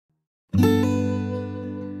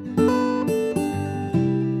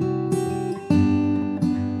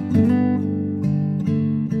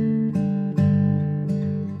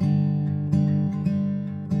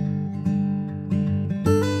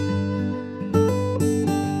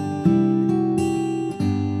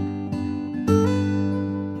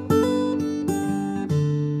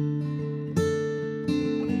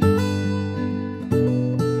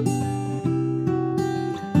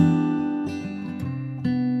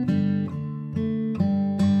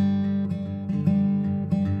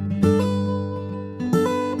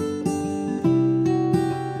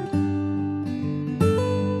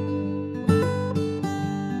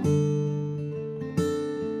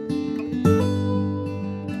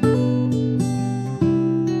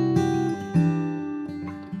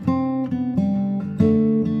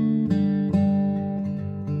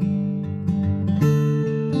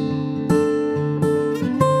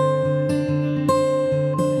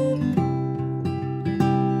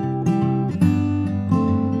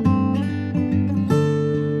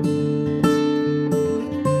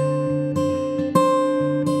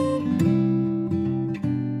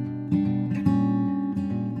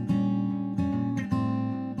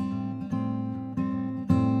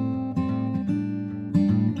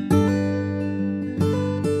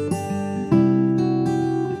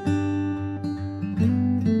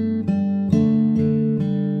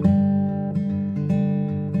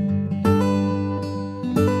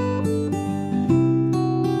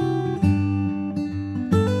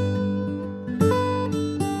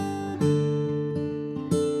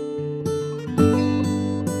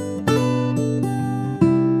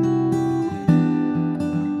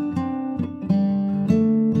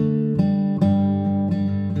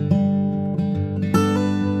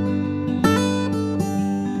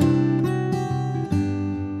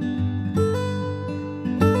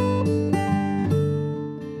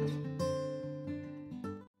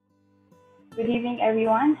Good evening,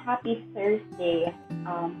 everyone. Happy Thursday.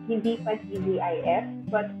 Hindi pa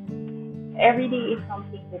TGIF, but every day is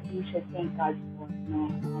something that you should thank God for.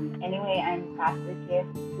 No? Anyway, I'm Pastor Jeff.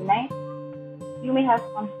 Tonight, you may have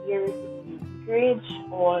come here to be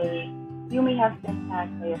encouraged, or you may have been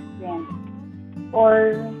tagged by a friend,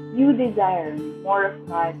 or you desire more of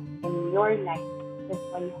God in your life. That's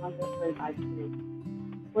why you hunger for God's word.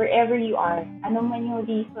 Wherever you are, ano man yung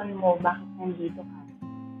reason mo bakit nandito ka,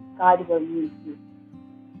 God will meet you.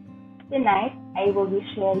 Tonight, I will be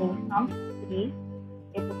sharing Psalm 3.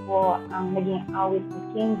 Ito po ang naging awit ni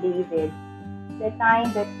King David, the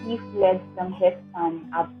time that he fled from his son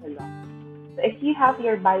Absalom. So if you have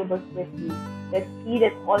your Bibles with me, let's read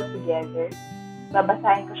it all together.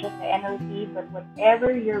 Babasahin ko siya sa NLT, but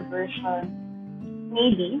whatever your version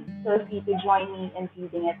may be, feel free to join me in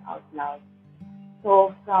reading it out loud.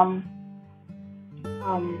 So from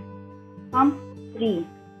Psalm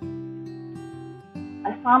 3,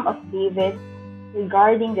 a psalm of David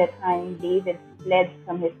regarding the time David fled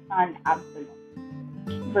from his son Absalom.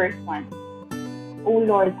 Verse 1. O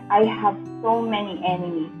Lord, I have so many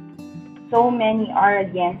enemies. So many are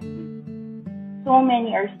against me. So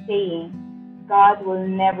many are saying, God will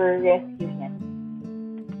never rescue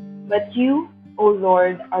him. But you, O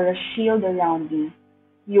Lord, are a shield around me.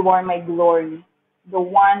 You are my glory, the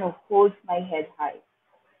one who holds my head high.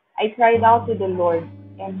 I cried out to the Lord,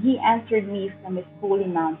 and he answered me from his holy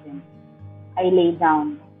mountain. I lay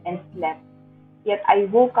down and slept, yet I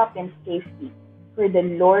woke up in safety, for the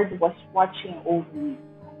Lord was watching over me.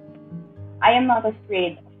 I am not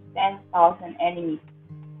afraid of 10,000 enemies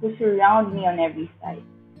who surround me on every side.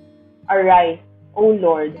 Arise, O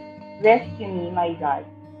Lord, rescue me, my God.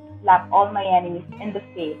 Slap all my enemies in the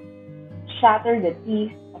face. Shatter the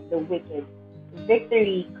teeth of the wicked.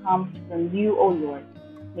 Victory comes from you, O Lord.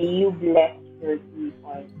 May you bless your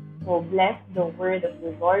people. So bless the word of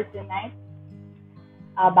the Lord tonight.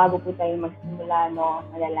 Bago po tayo magsimula,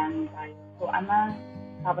 manalangin tayo. So Ama,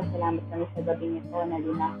 kapasalamat kami sa gabing ito na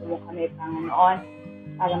dinako mo kami, Panginoon,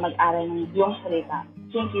 para mag-aral ng iyong salita.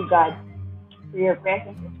 Thank you, God, for your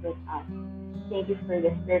presence is with us. Thank you for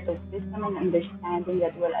the spirit of wisdom and understanding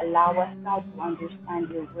that will allow us, God, to understand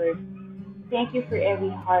your word. Thank you for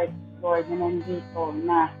every heart, Lord, na nandito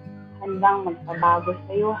na handang magpabago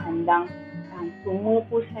sa iyo, handang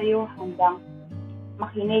sumuko sa iyo, handang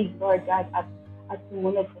makinig, Lord God, at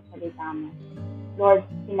sumunod sa salita mo. Lord,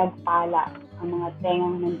 pinagpala ang mga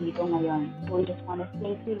tengang nandito ngayon. So we just want to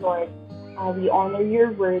thank you, Lord. We honor your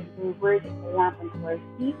word. Your word is a lamp unto our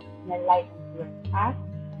feet and a light unto our path.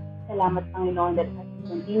 Salamat, Panginoon, that as we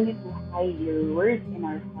continue to hide your words in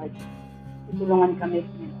our hearts, tutulungan kami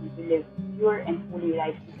to live pure and fully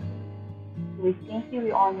righteous. So we thank you,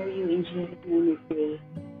 we honor you, in Jesus' name we pray.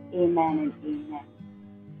 Amen and amen.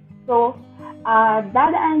 So,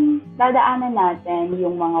 dadaanan natin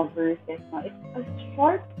yung mga verses. No? It's a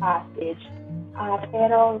short passage,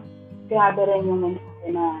 pero grabe rin yung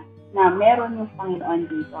mensahe na meron yung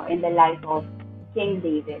Panginoon dito in the life of King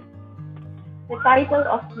David. The title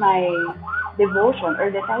of my devotion,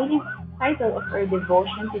 or the title of our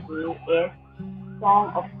devotion today is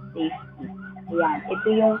Song of Safety. Ayan, ito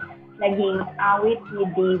yung naging awit ni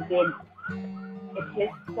David. It's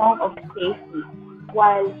his song of safety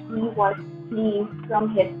while he was fleeing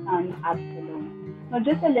from his son Absalom. Now,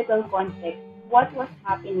 just a little context, what was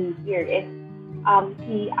happening here is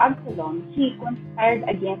si Absalom, he conspired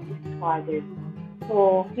against his father.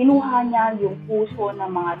 So, kinuha niya yung puso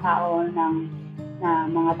ng mga tao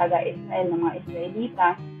na mga taga-Israel, ng mga Israelita,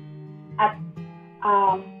 at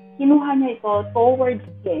kinuha niya ito towards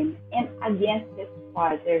him and against his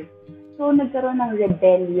father. So, nagkaroon ng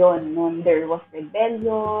rebellion. There was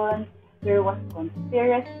rebellion, there was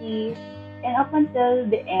conspiracy, and up until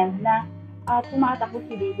the end na tumatakbo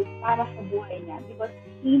si David para sa buhay niya because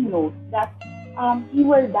he knows that he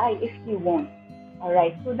will die if he won't.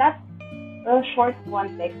 Alright, so that's a short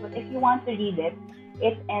context, but if you want to read it,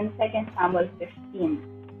 it's in 2 Samuel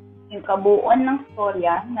 15. Yung kabuuan ng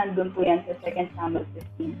storya, nandun po yan sa 2 Samuel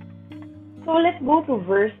 15. So, let's go to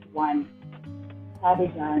verse 1.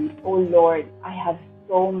 Sabi dyan, O Lord, I have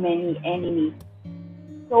so many enemies.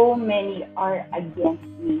 So many are against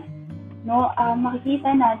me. No,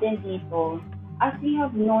 makikita natin dito, as we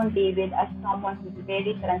have known David as someone who's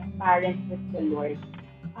very transparent with the Lord,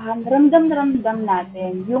 ramdam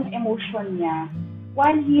natin yung emotion niya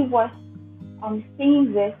while he was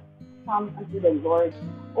singing this psalm unto the Lord.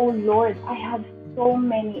 O Lord, I have so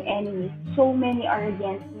many enemies. So many are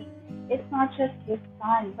against me. It's not just his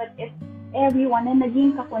son, but it's everyone na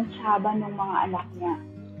naging kakonsyaba ng mga anak niya.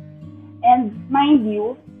 And mind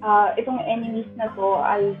you, itong enemies na to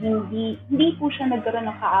ay hindi po siya nagkaroon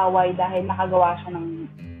ng kaaway dahil nakagawa siya ng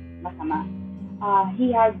masama. He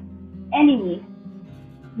had enemies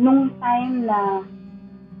nung time na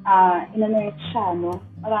inanert siya, no?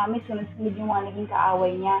 Marami sunod-sunod yung mga naging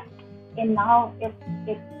kaaway niya. And now, it's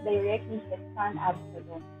directly his son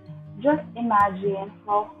Absalom. Just imagine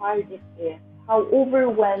how hard it is, how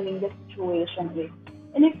overwhelming the situation is.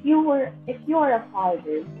 And if you are a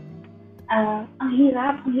father, ang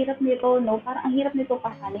hirap nito, no? Parang ang hirap nito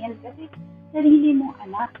pasanin kasi sarili mong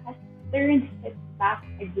anak has turned his back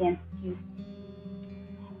against you.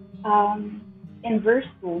 In verse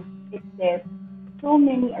 2, it says, so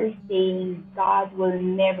many are saying God will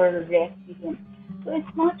never rescue him. So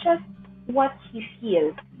it's not just what he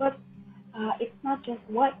feels, but it's not just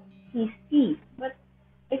what he sees, but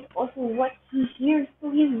it's also what he hears. So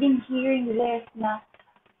he's been hearing less na,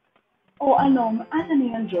 asa na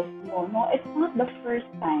yung Diyos mo? No, it's not the first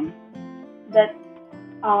time that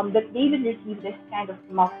David received this kind of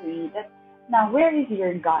mockery. That now, where is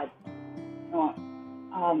your God? No,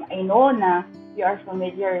 I know na you are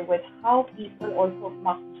familiar with how people also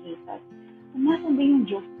mock Jesus. Nasa ba yung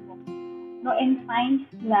Diyos mo? No, in times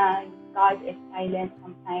na God is silent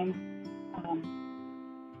sometimes,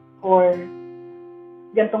 or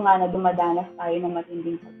ganito nga na dumadanas tayo ng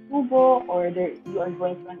matinding pagsubok, or you are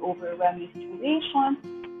going through an overwhelming situation.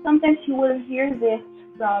 Sometimes you will hear this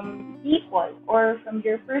from people or from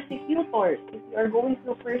your persecutors. If you are going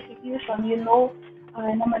through persecution, you know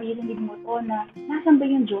na maririnig mo to na nasan ba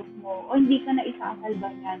yung Diyos mo o hindi ka na isasalba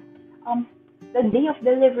niyan. The day of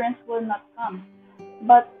deliverance will not come.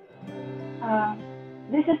 But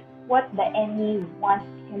this is what the enemy wants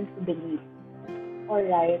him to believe.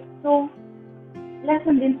 Alright? So,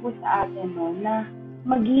 lesson din po sa atin, no, na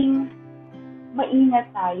maging maingat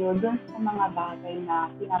tayo dun sa mga bagay na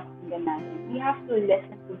pinapakinggan natin. We have to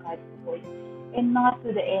listen to God's voice and not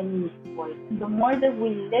to the enemy's voice. And the more that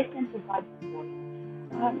we listen to God's voice,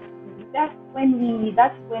 that's when we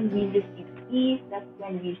receive peace, that's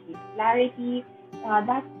when we receive clarity,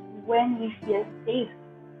 that's when we feel safe.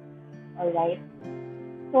 Alright?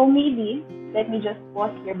 So maybe, let me just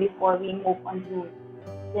pause here before we move on to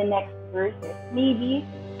the next verses. Maybe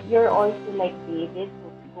you're also like David,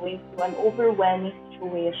 going through an overwhelming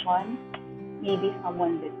situation. Maybe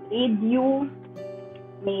someone betrayed you.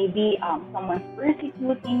 Maybe someone's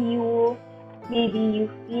persecuting you. Maybe you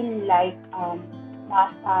feel like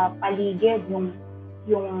nasa paligid yung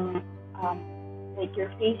like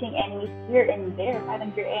you're facing enemies here and there.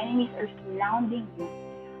 Parang your enemies are surrounding you.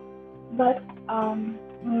 But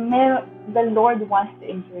the Lord wants to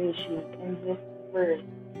encourage you in this verse.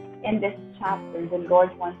 In this chapter, the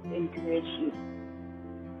Lord wants to encourage you.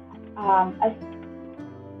 As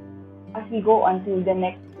we go on to the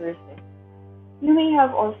next verses, you may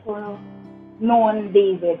have also known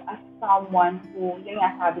David as someone who, yung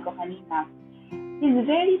nga sabi ko kanina, is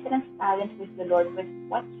very transparent with the Lord, with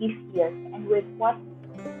what he feels and with what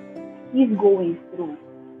he's going through.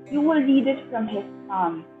 You will read it from his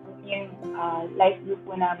Psalms. Yung life group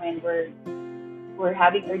po namin, we're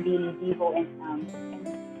having our daily devo and Psalms.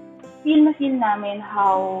 Feel namin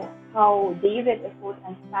how David is so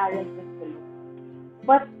transparent with the Lord.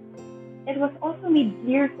 But it was also made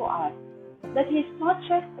clear to us that he's not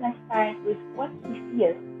just transparent with what he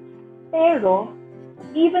feels, pero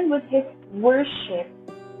even with his worship,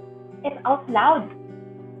 it's out loud.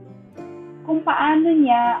 Kung paano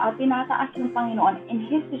niya tinataas yung Panginoon in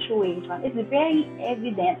his situation is very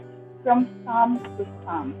evident from Psalm to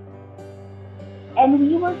Psalm. And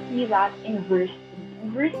we will see that in verse 3. In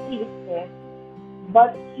verse 3 it says,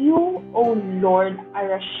 but you, O Lord,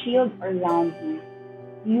 are a shield around me.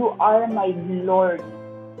 You are my Lord,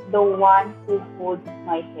 the one who holds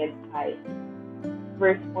my head high.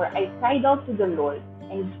 Verse 4, I cried out to the Lord,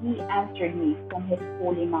 and he answered me from his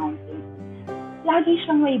holy mountain. Lagi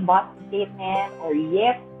siyang may but statement or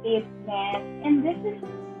yes statement, and this is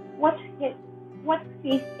what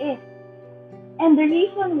faith is. And the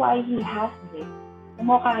reason why he has this,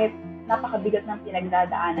 kahit napakabigat ng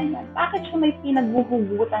pinagdadaanan niya, bakit siya may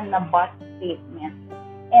pinaghuhugutan na but statement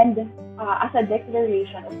and as a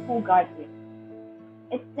declaration of who God is?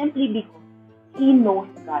 It's simply because he knows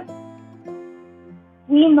God.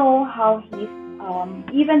 We know how he's,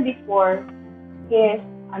 even before his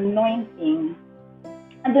anointing,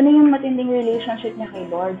 andun na yung matinding relationship niya kay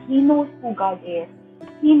Lord. He knows who God is.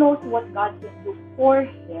 He knows what God can do for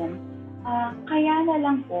him. Kaya na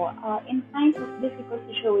lang po, in times of difficult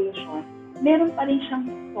situation, meron pa rin siyang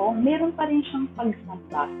song, meron pa rin siyang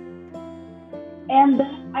pagsamba. And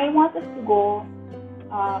I want us to go,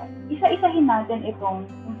 isa-isahin natin itong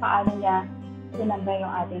kung paano niya sinamba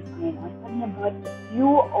yung ating Panginoon. Sabi niya, but you,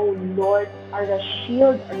 O Lord, are a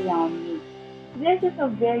shield around me. This is a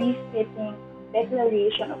very fitting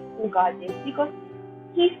declaration of who God is because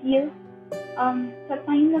he feels sa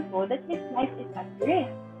time na to that his life is at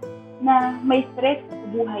risk, na may threat sa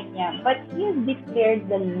buhay niya. But he has declared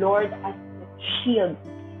the Lord as the shield.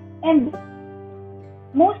 And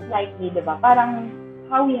most likely, diba, parang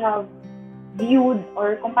how we have viewed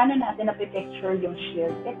or kung paano natin napipicture yung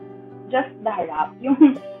shield, it's just the harap.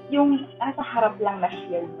 Yung nasa harap lang na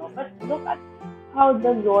shield, no? But look at how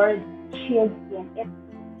the Lord shields him.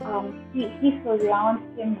 He surrounds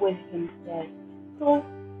him with himself. So,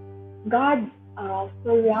 God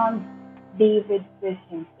surrounds David with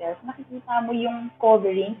himself. Nakikita mo yung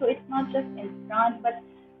covering. So, it's not just in front, but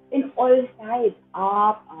in all sides.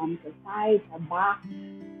 Up, sa side, sa back.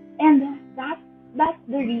 And that's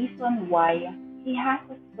the reason why he has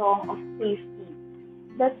a song of safety.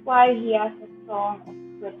 That's why he has a song of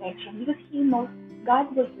protection. Because he knows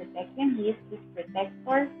God will protect him. He is his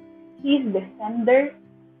protector. He is defender.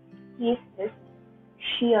 He is his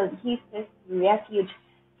shield. He is his refuge.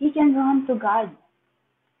 He can run to God.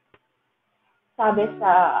 Sabi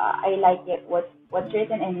sa, I like it, what's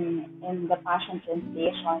written in the Passion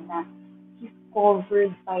Translation na he's covered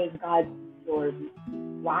by God's glory.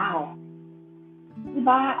 Wow.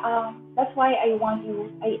 Diba? That's why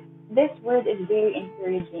this word is very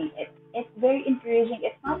encouraging. It's very encouraging.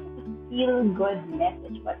 It's not a feel-good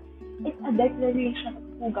message, but it's a declaration of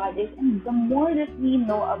who God is. And the more that we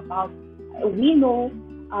know about God, we know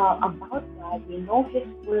His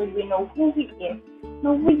word, we know who He is.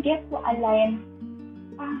 Now we get to align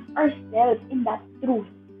ourselves in that truth.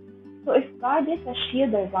 So if God is a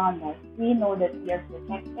shield around us, we know that we are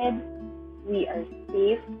protected, we are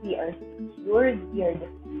safe, we are secured, we are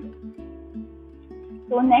defended.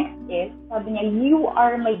 So next is, sabi niya, you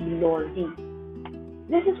are my glory.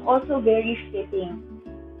 This is also very fitting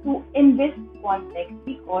in this context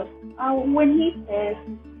because when he says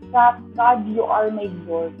that God, you are my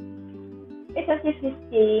glory, it's as if he's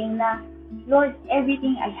saying na, Lord,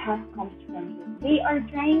 everything I have comes from you. They are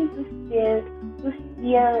trying to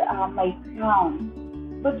steal my crown,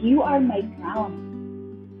 but you are my crown.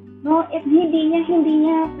 No, if hindi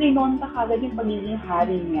niya pinonta kagad yung pagiging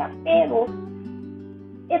hari niya. Pero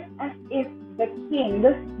it's as if the king,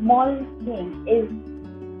 the small king, is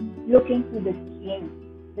looking to the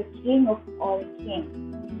king of all kings.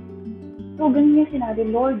 So ganun niya sinabi,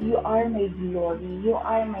 Lord, you are my glory, you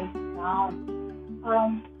are my crown.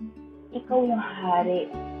 Ikaw yung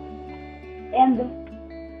hari. And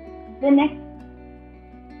the next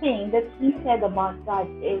thing that he said about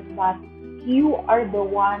God is that you are the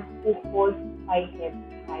one who holds my head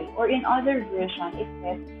high. Or in other version, it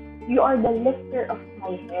says, you are the lifter of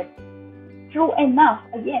my head. True enough.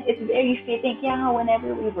 Again, it's very fitting. Kaya nga,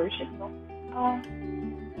 whenever we worship, no,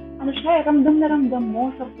 ramdam na ramdam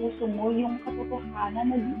mo sa puso mo yung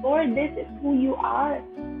katotohanan na, Lord, this is who you are.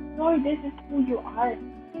 Lord, this is who you are.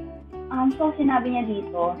 So, sinabi niya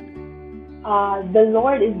dito, the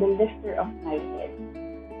Lord is the lifter of my head.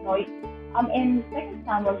 No, in 2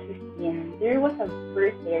 Samuel 15, there was a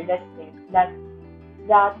verse there that says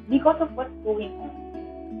that because of what's going on,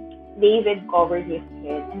 David covered his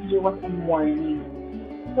head and he was in mourning.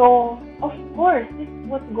 So, of course, this is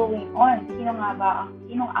what's going on. Sinong ama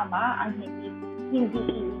ang hindi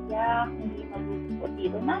iiyak, hindi malulungkot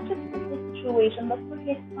dito? Not just for his situation, but for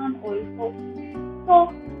his son also.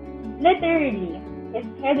 So, literally, his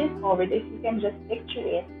head is covered. If you can just picture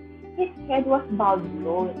it, his head was bowed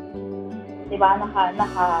low. Diba?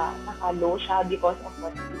 Naka-low siya because of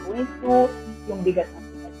what he's going through, yung bigat ng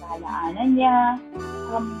pinagkahalaanan niya.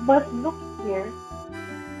 But look here,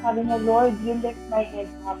 sabi niya, Lord, you lift my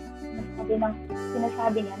head up.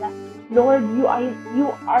 Sinasabi niya na, Lord, you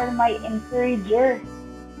are my encourager.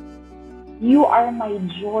 You are my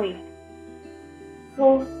joy.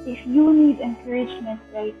 So, if you need encouragement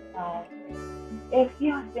right now, if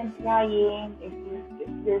you have been crying, if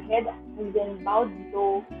your head has been bowed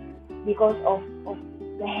low because of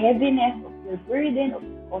the heaviness of your burden,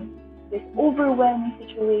 of this overwhelming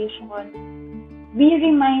situation, be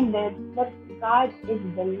reminded that God is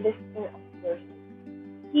the lifter of your head.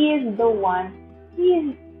 He is the one.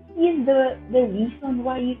 He is the reason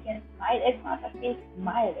why you can smile. It's not a fake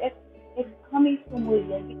smile. It's coming from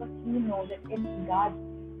within because you know that it's God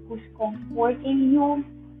who's comforting you,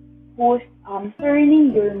 who's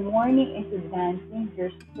turning your mourning into dancing,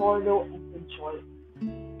 your sorrow into joy.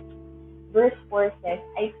 Verse 4 says,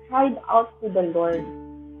 I cried out to the Lord,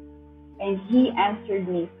 and He answered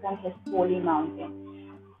me from His holy mountain.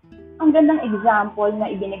 ang gandang example na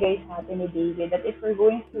ibinigay sa atin ni David that if we're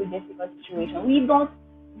going through difficult situation, we don't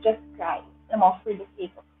just cry, for the sake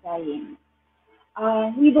of crying.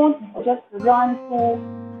 We don't just run to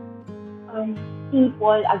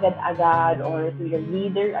people agad-agad or to your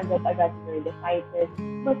leader agad-agad, to your disciples,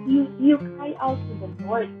 but you cry out to the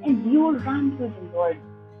Lord and you run to the Lord.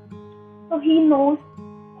 So He knows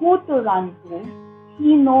who to run to.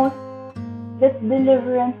 He knows that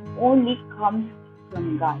deliverance only comes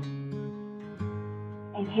from God.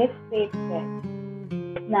 And His faith says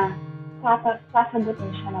na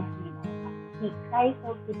sasagutin siya ng Panginoon. He cries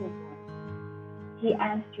out to the Lord. He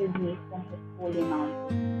answered me from His holy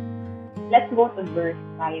mountain. Let's go to verse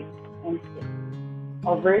 5 and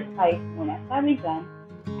 6. Verse 5 muna. Sabi dyan,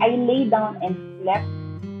 I lay down and slept,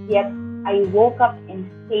 yet I woke up in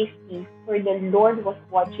safety, for the Lord was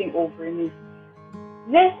watching over me.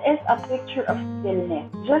 This is a picture of stillness.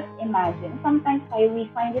 Just imagine, sometimes we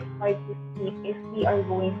find it hard to sleep if we are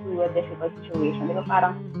going through a difficult situation. Diba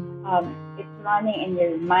parang it's running in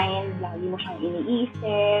your mind, lagi mo siyang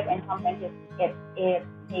iniisip, and sometimes it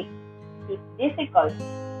makes it difficult.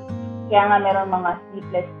 Kaya nga meron mga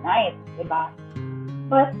sleepless nights, diba?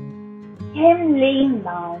 But Him laying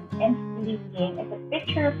down and sleeping is a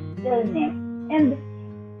picture of stillness. And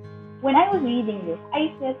when I was reading this,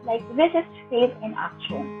 I felt like this is faith in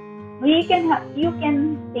action. You can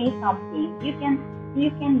say something.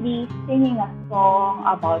 You can be singing a song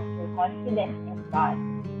about your confidence in God.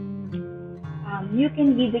 You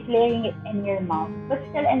can be declaring it in your mouth, but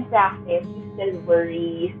still in practice, you still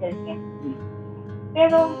worry, you still can't sleep.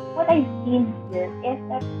 Pero what I've seen here is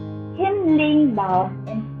that Him laying down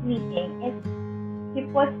and sleeping is He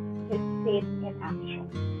puts His faith in action.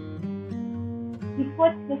 He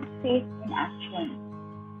puts His faith in action.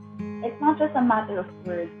 It's not just a matter of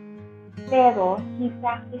words, pero He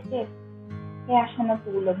practices. Kaya siya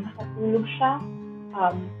natulog. Nakatulog siya,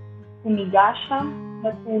 humiga siya,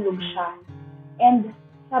 natulog siya. And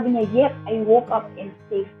sabi niya, yet I woke up in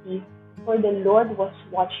safety, for the Lord was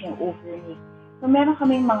watching over me. So meron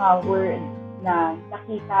kaming mga words na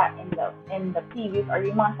nakita in the previous or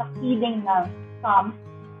yung mga succeeding ng Psalms,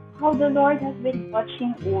 how the Lord has been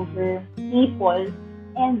watching over people,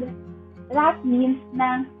 and that means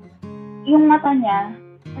na yung mata niya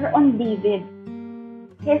are on David.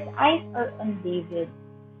 His eyes are on David.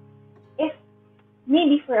 If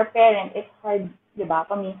maybe for a parent, it's hard, diba?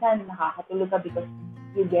 Paminsan nakakatulog ka because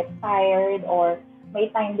you get tired or may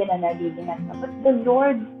time din na nabibinat ka. But the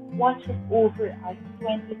Lord watches over us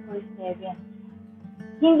 24/7.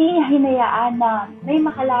 Hindi niya hinayaan na may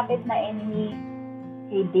makalapit na enemy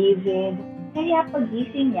kay David. Kaya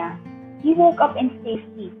pagising niya, he woke up in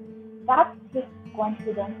safety. That's his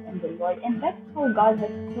confidence in the Lord. And that's how God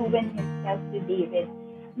has proven Himself to David.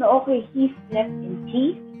 No, okay, he slept in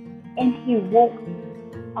peace and he woke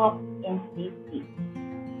up in safety.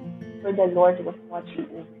 For the Lord was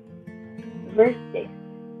watching over him. Verse 6.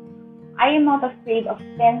 I am not afraid of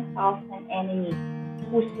 10,000 enemies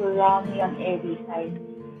who surround me on every side.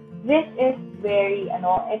 This is very,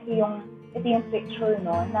 ito yung picture,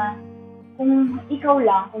 na kung ikaw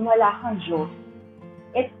lang, kung wala kang Diyos,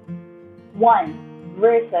 it's 1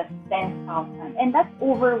 versus 10,000. And that's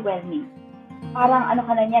overwhelming. Parang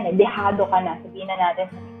ka na niyan, dehado ka na. Sabihin na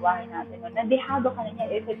natin sa lingwahe natin, na dehado ka na niyan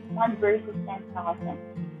if it's 1 versus 10,000.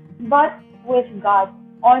 But with God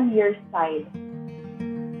on your side,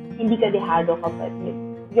 hindi ka dehado kapag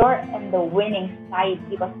you're on the winning side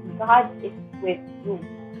because God is with you.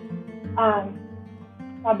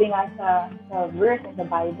 Sabi nga sa verse in the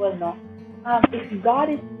Bible, if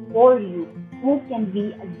God is for you, who can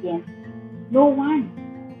be against you? No one.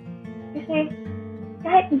 Kasi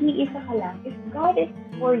kahit nag-iisa ka lang, if God is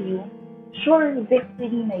for you, sure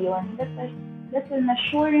victory na yon. That's an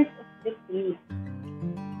assurance of victory.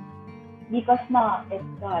 Because now it's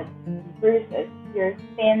God versus your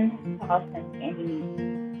 10,000 enemies.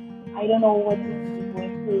 I don't know what you're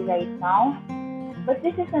going through right now, but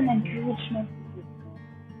this is an encouragement to you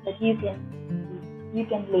that you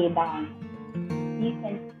can lay down, you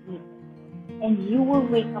can sleep, and you will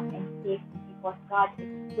wake up in safety because God is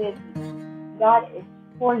with you. God is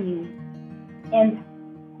for you, and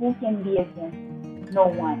who can be against you? No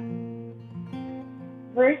one.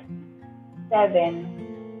 Verse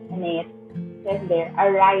 7 and 8 says there,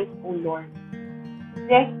 arise, O Lord,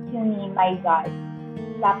 rescue me, my God,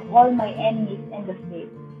 slap all my enemies in the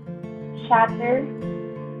face, shatter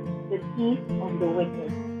the teeth of the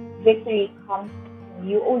wicked. Victory comes from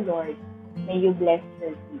you, O Lord, may you bless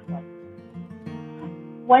your people.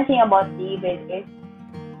 One thing about David is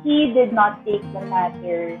he did not take the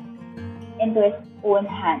matter into his own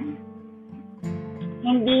hands.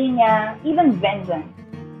 Hindi niya, even vengeance,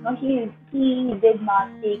 no, he did not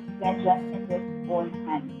take vengeance in his own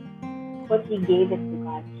hand, but he gave it to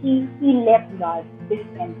God. He let God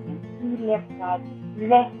defend him. He let God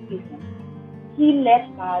rescue him. He let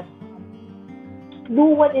God do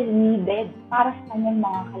what is needed para sa kanyang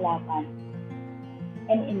mga kalaban.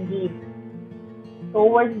 And indeed,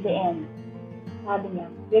 towards the end, sabi niya,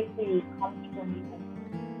 victory comes from you.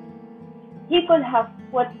 He could have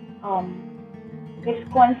put his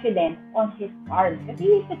confidence on his cards. Kasi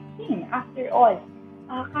he's a king, after all.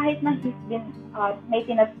 Kahit na he's been, may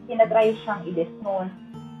tinatry siyang i-disown,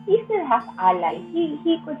 he still has allies.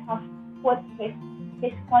 He could have put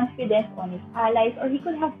his confidence on his allies, or he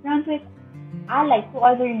could have run to his allies, to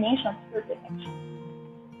other nations for protection.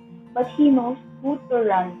 But he knows who to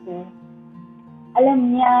run to.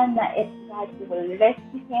 Alam niya na it's God who will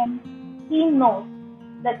rescue him. He knows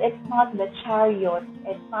that it's not the chariot,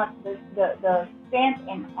 it's not the strength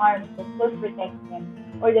and arms that will protect him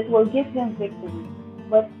or that will give him victory,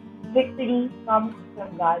 but victory comes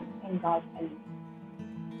from God and God alone.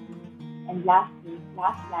 And lastly,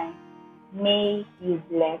 last line, may He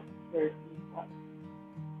bless your people.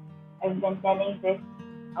 I've been telling this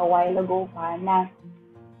a while ago pa na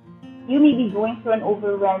you may be going through an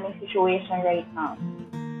overwhelming situation right now.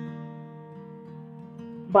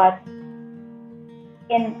 But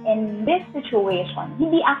in this situation,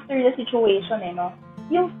 hindi after the situation,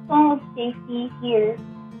 yung song of safety here,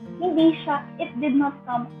 it did not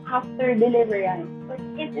come after deliverance, but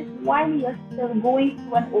it is while you're still going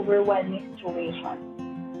through an overwhelming situation.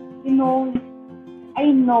 I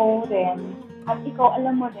know rin, at ikaw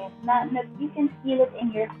alam mo rin, na you can feel it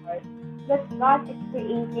in your heart, that God is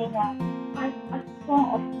creating a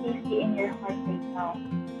song of safety in your heart right now.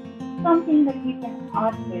 Something that you can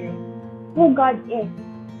utter who God is.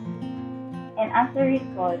 And as a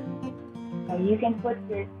result, you can put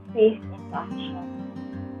your faith into action.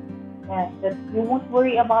 That you won't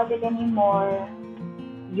worry about it anymore.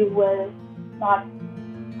 You will not,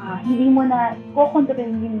 hindi mo na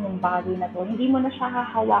kukontrolin yung bagay na to. Hindi mo na siya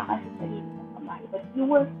hahawakan sa sarili ng kamay. But you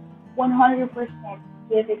will 100%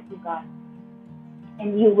 give it to God.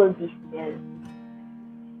 And you will be still.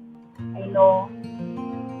 I know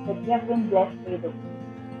that you have been blessed by the word.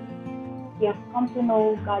 You have come to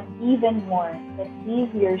know God even more, that He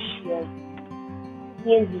is your shield.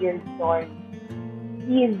 He is your sword.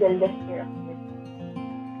 He is the lifter of your head.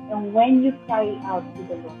 And when you cry out to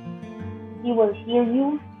the Lord, He will hear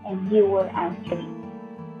you and He will answer you.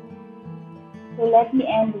 So let me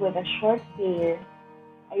end with a short prayer.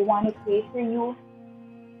 I want to pray for you.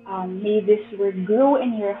 May this word grow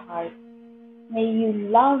in your heart. May you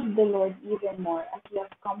love the Lord even more as you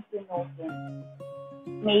have come to know Him.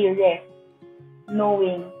 May you rest,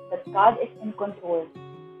 knowing that God is in control,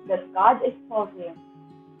 that God is sovereign,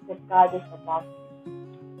 that God is above you.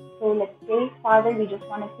 So let's pray. Father, we just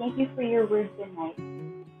want to thank you for your word tonight.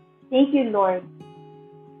 Thank you, Lord.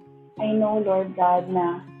 I know, Lord God,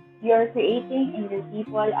 na you are creating in your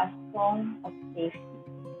people a song of safety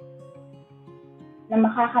na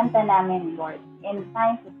makakanta namin, Lord, in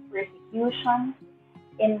times of persecution,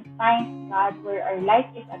 in times, God, where our life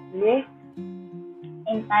is at risk,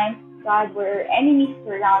 in times, God, where our enemies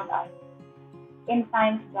surround us, in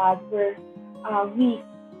times, God, where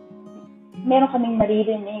meron kaming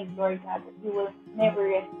naririnig, Lord God, that you will never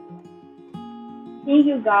rescue us. Thank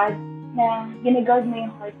you, God, na ginagard mo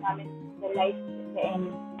yung heart namin sa life of the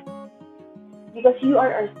enemy. Because you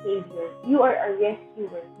are our Savior, you are our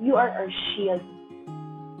rescuer, you are our shield.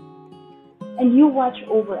 And you watch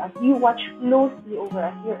over us, you watch closely over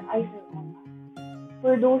us, your eyes are on us.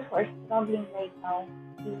 For those who are struggling right now,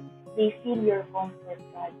 they feel your comfort,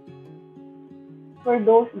 God. For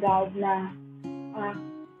those, God, na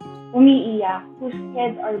umiiyak, whose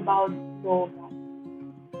heads are bowed low, God.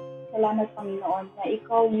 Salamat, Panginoon, na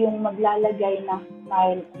ikaw yung maglalagay ng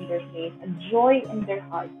smile on their face, a joy in their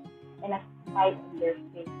heart, and a smile on their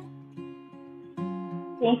face.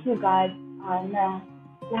 Thank you, God, na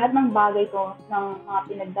lahat ng bagay ko, ng mga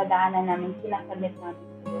pinagdadaanan namin, sinasabit namin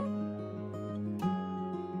sa iyo.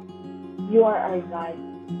 You are our God.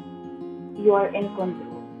 You are in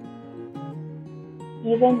control.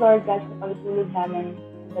 Even, Lord God, sa pagtulog namin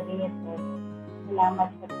sa gabi nito, salamat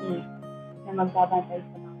sa peace na magbabantay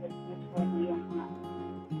sa bawat puso ng iyong mga.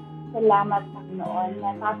 Salamat, Panginoon, na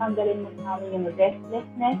tatanggalin mo sa amin yung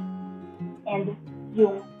restlessness and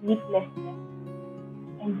yung sleeplessness.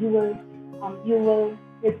 And you will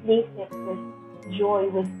replace it with joy,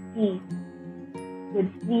 with peace, with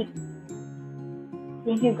sleep.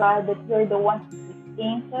 Thank you, God, that you are the one who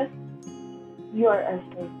sustains us. You are our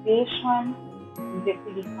salvation.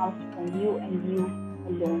 Victory comes from you and you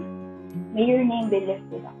alone. May your name be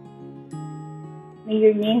lifted up. May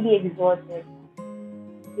your name be exalted.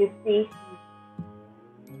 We praise you.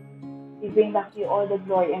 We bring back to you all the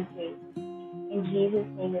glory and praise. In Jesus'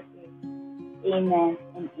 name we pray. Amen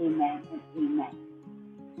and amen and amen.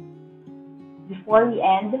 Before we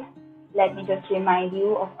end, let me just remind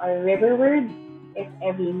you of our RiverWord. It's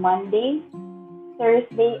every Monday,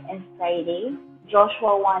 Thursday, and Friday.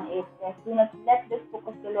 Joshua 1:8 says, "Do not let this book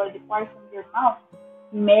of the Lord depart from your mouth.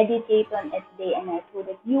 Meditate on it day and night so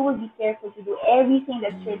that you will be careful to do everything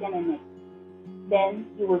that's written in it. Then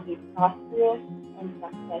you will be prosperous and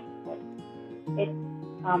successful." It's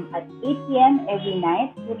at 8 p.m. every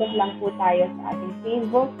night. Tutok lang po tayo sa ating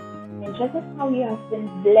Facebook. And just as how you have been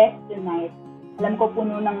blessed tonight, alam ko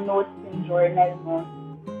puno ng notes yung journal mo.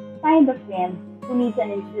 Find a friend who needs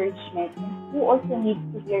an encouragement and who also needs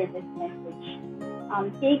to hear this message.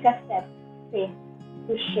 Take a step of faith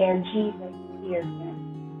to share Jesus to your friends.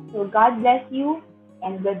 So God bless you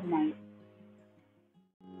and good night.